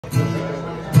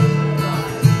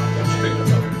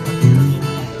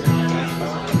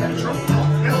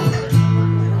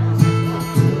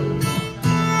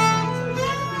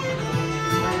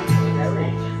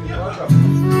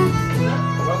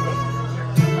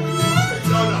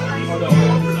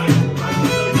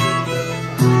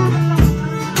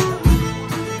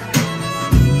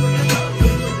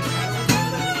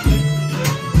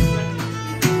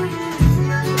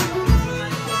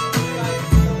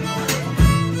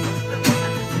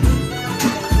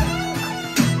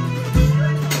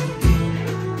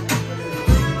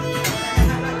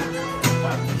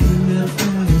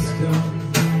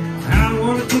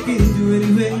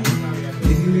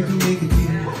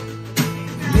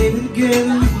Maybe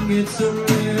together we can get somewhere.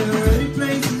 Any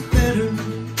place is better.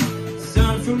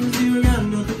 Starting from zero, got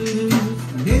nothing to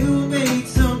lose. Maybe we'll make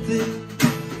something.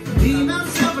 Me,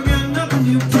 myself, I got nothing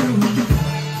to prove.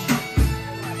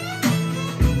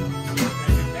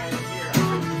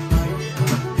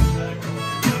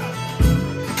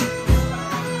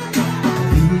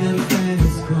 You got a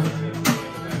fast car.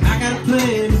 I got a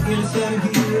plan to get us out of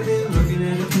here. Been working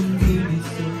at a convenience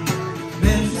store.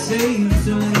 Managed to save just a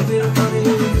little bit of money. We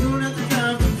don't have to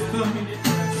drive too far.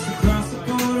 Just across the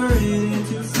border and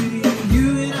into the city. You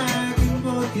and I can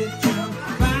both get drunk.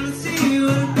 Finally see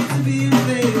what it means to be a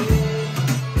baby.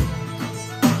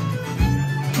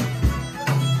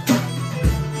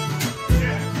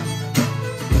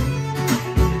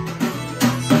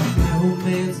 My old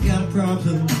man's got a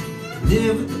problem.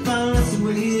 Live with the violence the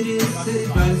way it is. Said his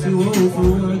body's too old for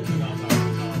working.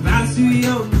 Body's too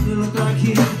young to look like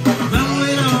him. Mama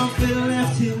went off and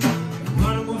left him.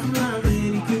 Wanted more from life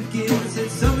than he could give. Said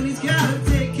somebody's gotta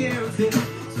take care of him.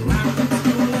 So I quit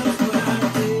school, that's what I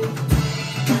did.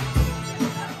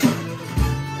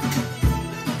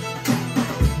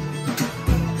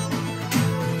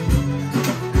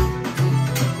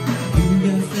 You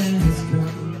got a fast car.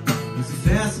 Is it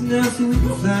fast enough so we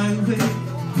can fly away?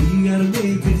 You gotta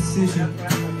make a decision.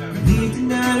 Leave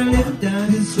tonight or live or die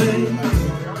this way.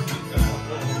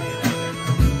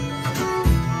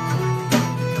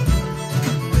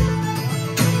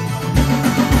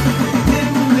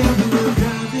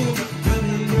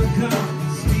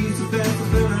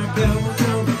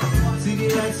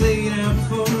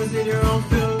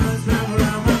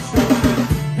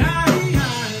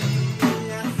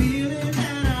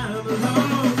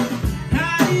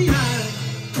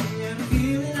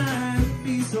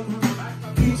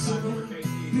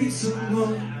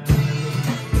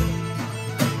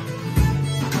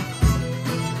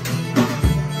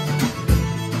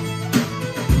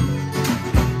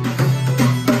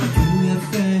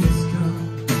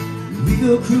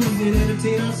 Go cruising,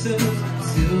 entertain ourselves.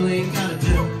 Still ain't got a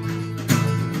job.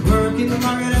 Work in the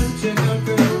market as a checkout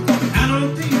girl. I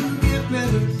don't think you can get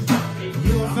better.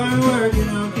 You'll find work and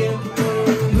I'll get better.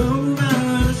 We'll move out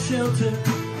of the shelter.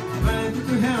 Buy a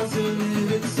bigger house and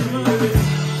live in some other.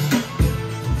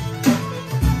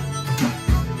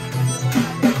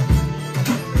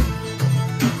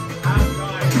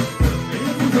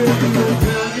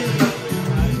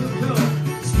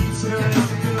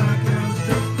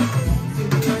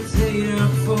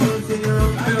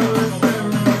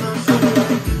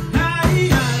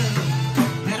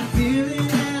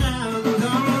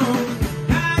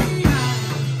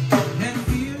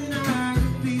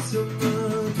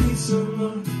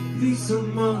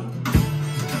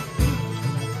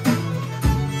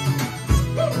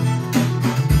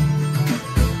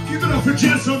 Give it up for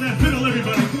Jess on that fiddle,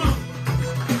 everybody. Come on.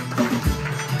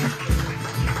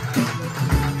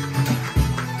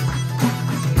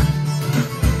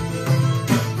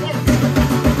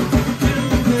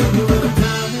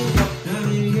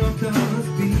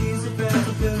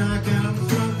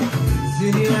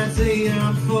 City lights say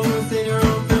I'm forced in your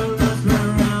own film, that's right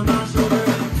around my shoulder.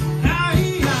 I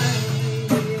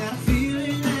feel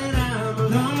that I'm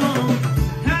alone.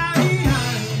 I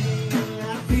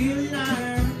feel that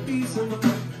I be someone,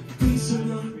 be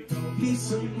someone, be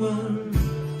someone.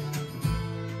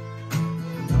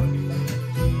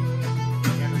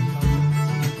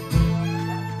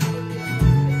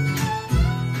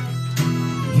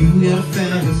 You got a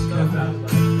fast car.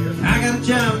 I got a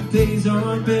job that pays all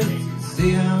my bills.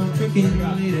 Stay out drinking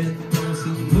late at